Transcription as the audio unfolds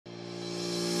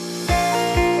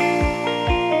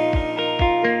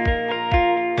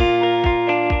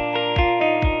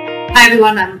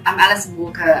everyone, I'm Alison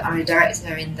Walker. I'm a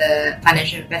director in the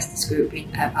Financial Investors Group in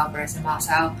Alvarez &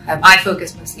 Marsal. I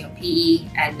focus mostly on PE,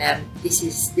 and this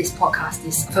podcast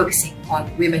is focusing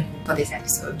on women for this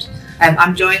episode.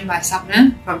 I'm joined by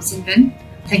Sapna from Cinven.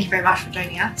 Thank you very much for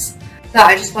joining us. So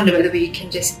I just wonder whether you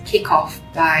can just kick off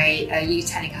by you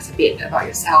telling us a bit about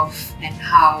yourself and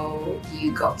how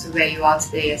you got to where you are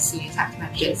today as Senior Tax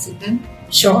Manager at Cinven.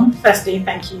 Sure. Firstly,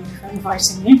 thank you for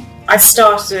inviting me. I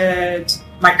started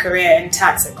my career in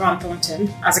tax at Grant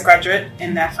Thornton as a graduate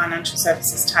in their financial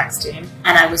services tax team,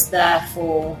 and I was there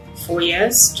for 4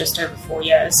 years, just over 4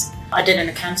 years. I did an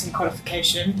accounting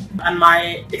qualification, and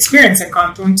my experience at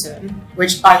Grant Thornton,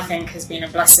 which I think has been a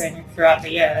blessing throughout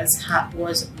the years,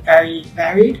 was very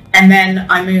varied. And then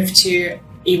I moved to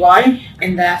EY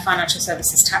in their financial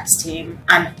services tax team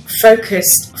and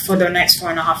focused for the next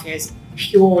 4.5 years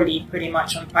purely pretty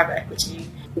much on private equity,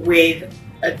 with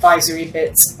advisory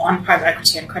bits on private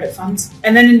equity and credit funds.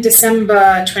 And then in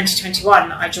December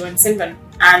 2021, I joined Cinven,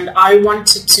 and I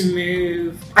wanted to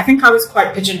move. I think I was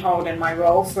quite pigeonholed in my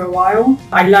role for a while.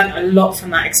 I learned a lot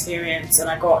from that experience, and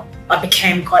I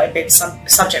became quite a big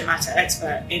subject matter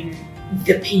expert in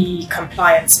the PE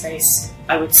compliance space,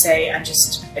 I would say, and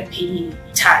just a PE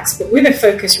tax, but with a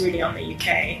focus really on the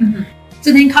UK. Mm-hmm.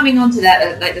 So then coming on to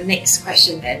that, like the next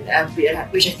question then,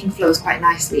 which I think flows quite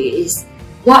nicely, is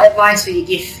what advice would you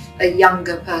give a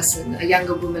younger person, a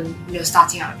younger woman,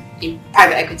 starting out in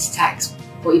private equity tax,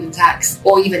 or even tax,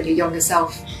 or even your younger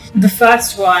self? The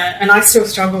first one, and I still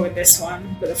struggle with this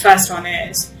one, but the first one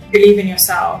is believe in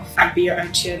yourself and be your own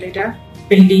cheerleader.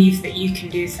 Believe that you can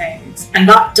do things. And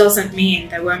that doesn't mean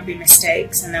there won't be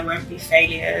mistakes and there won't be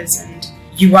failures and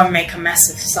you won't make a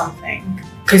mess of something,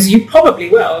 because you probably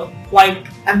will. Like,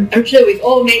 I'm sure we've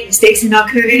all made mistakes in our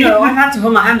career. I've had to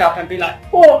hold my hand up and be like,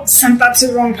 oh, sent that to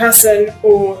the wrong person,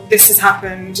 or this has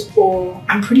happened, or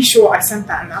I'm pretty sure I sent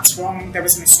that and that's wrong, there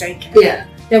was a mistake in it. Yeah.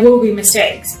 There will be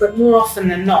mistakes, but more often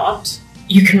than not,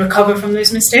 you can recover from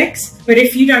those mistakes. But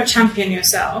if you don't champion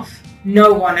yourself,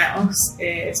 no one else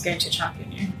is going to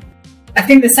champion you. I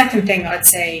think the second thing I'd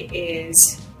say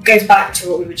goes back to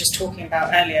what we were just talking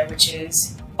about earlier, which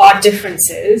is our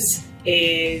differences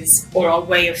or our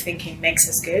way of thinking makes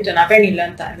us good. And I've only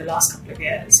learned that in the last couple of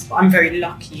years, but I'm very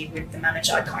lucky with the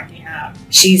manager I currently have.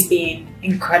 She's been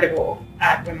incredible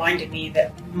at reminding me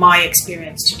that my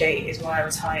experience to date is why I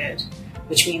was hired,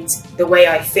 which means the way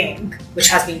I think, which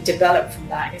has been developed from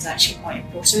that, is actually quite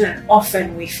important. And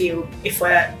often we feel if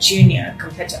we're junior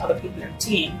compared to other people in the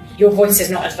team, your voice is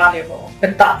not as valuable,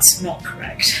 but that's not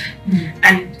correct. Mm.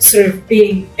 And sort of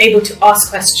being able to ask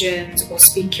questions or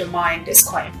speak your mind is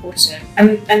quite important.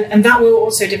 And that will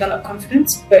also develop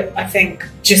confidence. But I think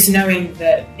just knowing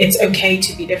that it's okay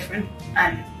to be different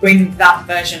and bring that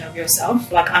version of yourself.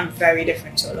 Like, I'm very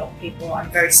different to a lot of people. I'm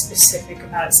very specific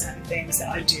about certain things that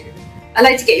I do. I'd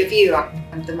like to get your view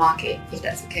on the market, if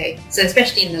that's okay. So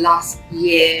especially in the last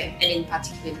year, and in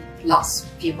particular the last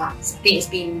few months, I think it's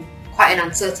been quite an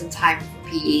uncertain time for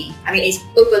PE. I mean, it's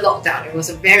over lockdown, it was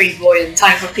a very buoyant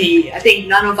time for PE. I think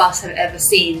none of us have ever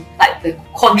seen like the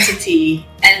quantity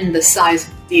and the size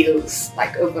of deals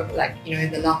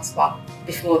in the last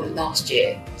before the last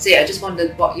year. So yeah, I just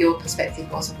wondered what your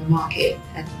perspective was on the market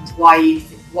and what you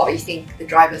think the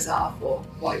drivers are for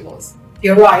what it was.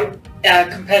 You're right.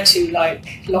 Compared to like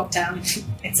lockdown,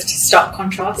 it's a stark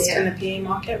contrast in the PE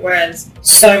market, whereas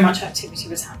so much activity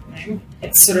was happening.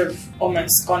 It's sort of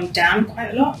almost gone down quite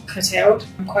a lot, curtailed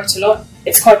quite a lot.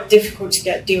 It's quite difficult to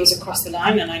get deals across the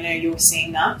line, and I know you're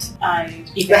seeing that.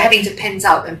 And we're having to pens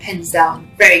out and pens down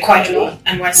quite a lot,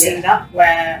 and we're seeing that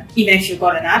where even if you've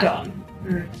got an add-on,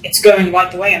 it's going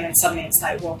right the way, and then suddenly it's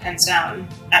like, well, pens down.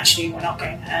 Actually, we're not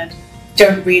going ahead.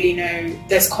 Don't really know.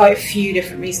 There's quite a few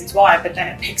different reasons why, but then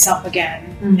it picks up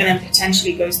again and then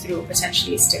potentially goes through or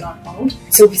potentially is still on hold.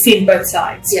 So we've seen both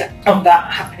sides of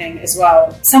that happening as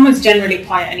well. Summer's generally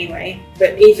quiet anyway,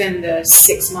 but even the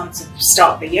 6 months of the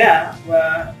start of the year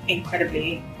were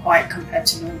incredibly quiet compared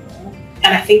to normal.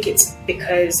 And I think it's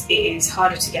because it is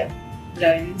harder to get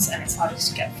loans and it's harder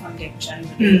to get funding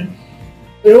generally.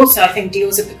 But also I think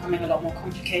deals are becoming a lot more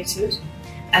complicated.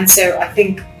 And so I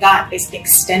think that is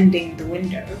extending the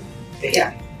window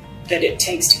that it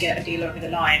takes to get a deal over the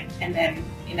line, and then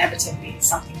inevitably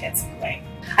something gets in the way.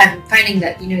 I'm finding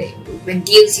that, when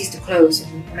deals used to close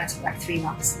in a matter of like 3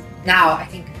 months, now I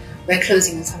think we're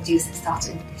closing on some deals that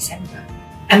started in December.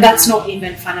 And that's not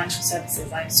even financial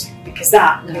services, I assume, because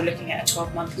we're looking at a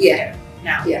 12-month window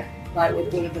now, right,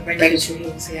 with all of the regulatory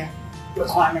rules,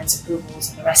 requirements, approvals,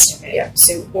 and the rest of it.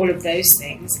 So all of those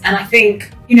things. And I think,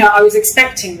 I was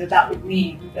expecting that would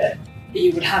mean that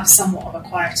you would have somewhat of a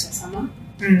quieter summer.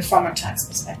 from a tax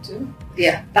perspective.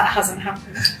 Yeah. That hasn't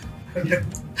happened.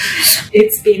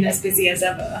 It's been as busy as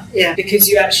ever. Yeah. Because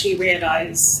you actually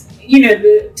realise, you know,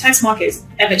 the tax market is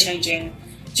ever changing.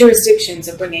 Jurisdictions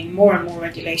are bringing more and more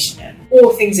regulation in.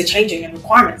 All things are changing and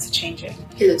requirements are changing.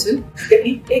 Pillar 2.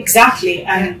 Exactly.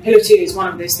 And Pillar 2 is one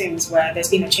of those things where there's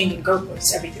been a changing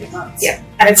goalpost every 3 months. Yeah.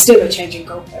 And it's still a changing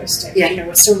goalpost. And, Yeah. you know,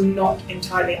 we're still not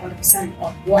entirely 100%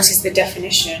 on what is the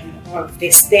definition of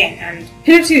this thing. And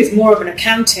Pillar 2 is more of an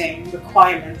accounting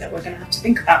requirement that we're going to have to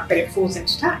think about, but it falls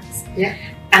into tax. Yeah.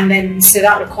 And then, so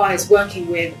that requires working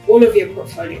with all of your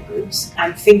portfolio groups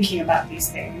and thinking about these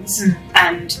things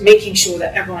and making sure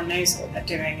that everyone knows what they're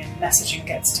doing and messaging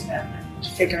gets to them and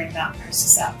figuring that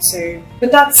process out. So,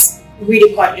 but that's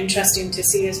really quite interesting to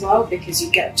see as well, because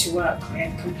you get to work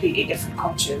with completely different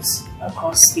cultures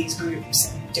across these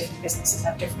groups, and different businesses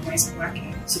have different ways of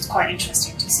working. So it's quite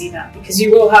interesting to see that, because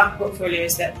you will have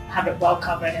portfolios that have it well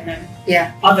covered, and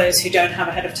then others who don't have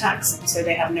a head of tax, and so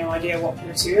they have no idea what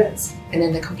Pillar 2 is. And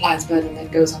then the compliance burden then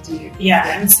goes onto you.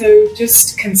 Yeah, and so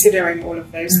just considering all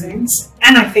of those things.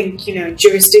 And I think, you know,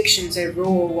 jurisdictions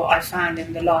overall, what I found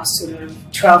in the last sort of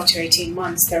 12 to 18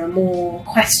 months, there are more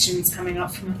questions coming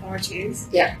up from authorities.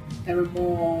 Yeah. There are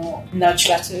more nudge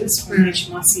letters from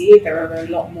HMRC. There are a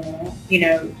lot more, you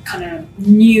know, kind of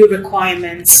new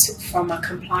requirements from a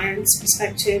compliance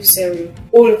perspective. So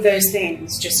all of those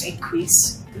things just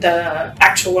increase the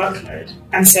actual workload.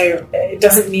 And so it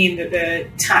doesn't mean that the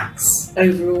tax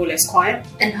overall is quiet.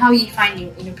 And how are you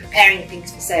finding, you know, preparing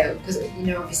things for sale? Because, you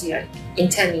know, obviously, like,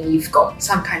 internally you've got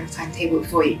some kind of timetable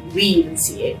before we even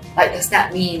see it. Like, does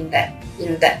that mean that, you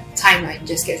know, that timeline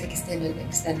just gets extended,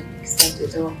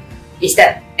 or is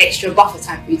that extra buffer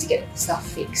time for you to get stuff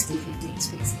fixed if it needs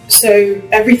fixing? So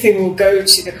everything will go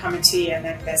to the committee, and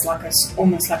then there's like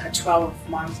almost like a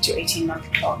 12-month to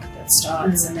 18-month clock that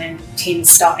starts, and then teams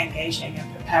start engaging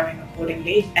and preparing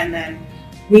accordingly. And then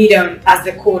we don't, as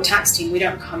the core tax team, we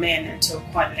don't come in until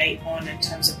quite late on in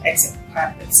terms of exit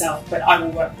prep itself, but I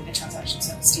will work with the transaction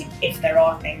service team if there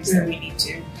are things that we need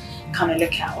to kind of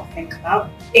look at or think about.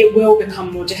 It will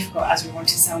become more difficult as we want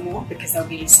to sell more, because there'll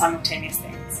be simultaneous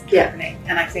things happening.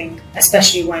 And I think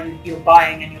especially when you're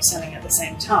buying and you're selling at the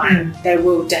same time, there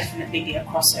will definitely be a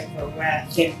crossover where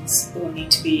things will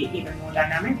need to be even more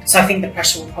dynamic. So I think the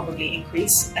pressure will probably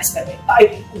increase, especially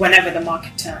whenever the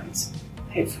market turns,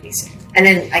 hopefully soon. And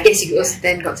then I guess you also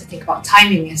then got to think about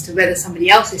timing as to whether somebody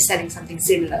else is selling something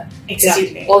similar.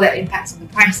 Exactly. All that impacts on the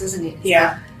price, doesn't it?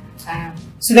 Yeah.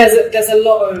 So there's a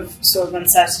lot of sort of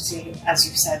uncertainty, as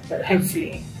you've said, but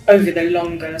hopefully over the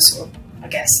longer sort of, I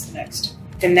guess,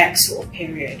 the next sort of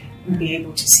period, we'll be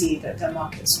able to see that the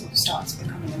market sort of starts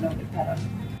becoming a little bit better.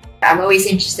 I'm always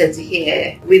interested to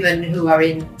hear women who are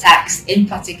in tax, in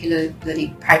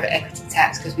particularly private equity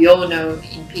tax, because we all know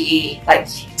in PE, like,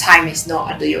 time is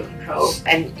not under your control,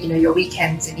 and, you know, your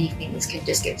weekends and evenings can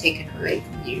just get taken away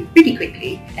from you pretty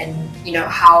quickly, and, you know,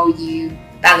 how you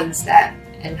balance that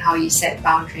and how you set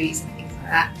boundaries and things like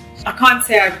that. I can't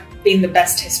say I've been the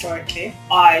best historically.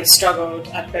 I struggled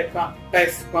at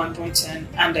both Grant Thornton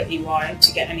and at EY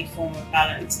to get any form of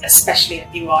balance, especially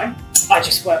at EY. I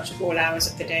just worked all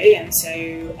hours of the day, and so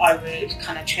I would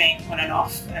kind of train on and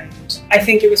off, and I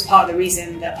think it was part of the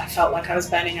reason that I felt like I was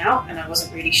burning out and I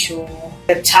wasn't really sure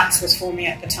that tax was for me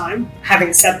at the time.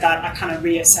 Having said that, I kind of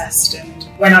reassessed, and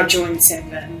when I joined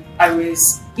Cinven, I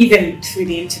was, even through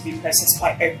the interview process,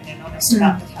 quite open and honest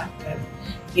about the fact that,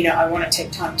 you know, I want to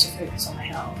take time to focus on my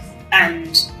health.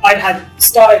 And I had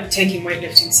started taking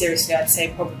weightlifting seriously, I'd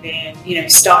say probably, and, you know,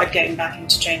 started getting back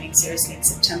into training seriously in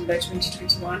September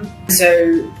 2021.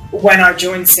 So when I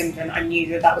joined Cinven, I knew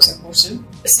that that was important.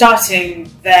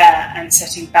 Starting there and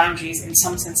setting boundaries in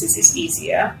some senses is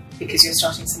easier because you're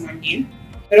starting somewhere new.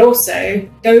 But also,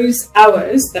 those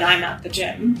hours that I'm at the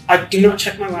gym, I do not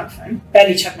check my work phone,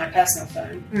 barely check my personal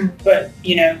phone. But,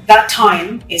 you know, that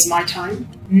time is my time.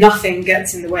 Nothing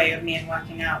gets in the way of me and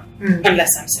working out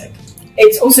unless I'm sick.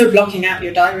 It's also blocking out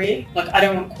your diary. Like, I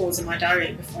don't want calls in my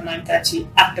diary before 9:30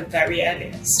 at the very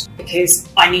earliest, because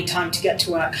I need time to get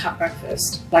to work, have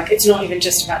breakfast. Like, it's not even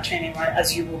just about training, right?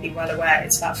 As you will be well aware,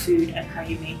 it's about food and how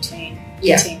you maintain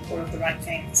eating all of the right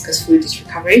things. Because food is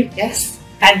recovery, yes.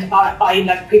 And I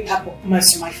like prep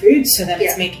most of my food, so that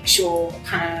it's making sure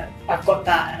kind of I've got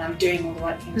that and I'm doing all the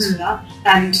right things for that.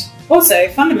 And also,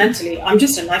 fundamentally, I'm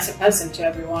just a nicer person to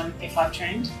everyone if I've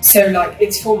trained. So, like,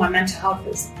 it's for my mental health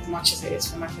as much as it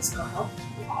is for my physical health.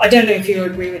 I don't know if you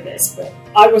agree with this, but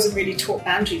I wasn't really taught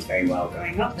boundaries very well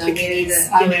growing up. No,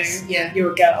 because, you know,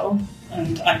 you're a girl,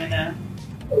 and I'm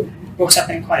brought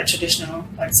up in quite a traditional,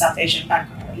 like, South Asian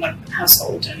background, like,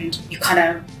 household, and you kind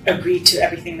of agreed to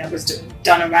everything that was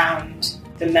done around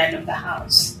the men of the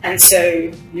house. And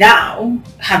so now,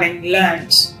 having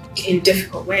learned in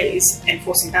difficult ways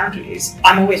enforcing boundaries,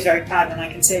 I'm always very proud when I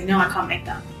can say, no, I can't make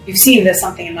that. You've seen there's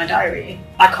something in my diary,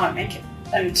 I can't make it.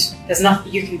 And there's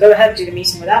nothing, you can go ahead and do the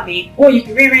meeting without me, or you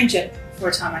can rearrange it for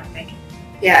a time I can make it.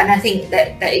 Yeah, and I think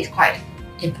that is quite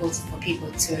important for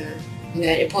people to, an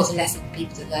important lesson for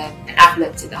people to learn. And I've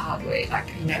learned it the hard way. Like,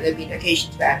 there have been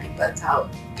occasions where I've been burnt out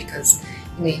because,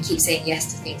 you keep saying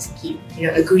yes to things and keep,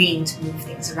 agreeing to move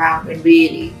things around, when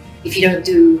really, if you don't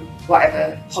do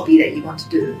whatever hobby that you want to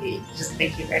do, it doesn't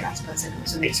make you a very nice person. It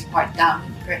also makes you quite down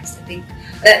and depressed. I think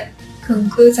that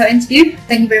concludes our interview.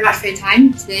 Thank you very much for your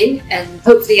time today, and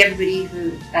hopefully everybody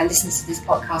who listens to this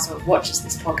podcast or watches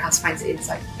this podcast finds it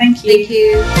insightful. Thank you.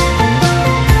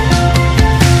 Thank you.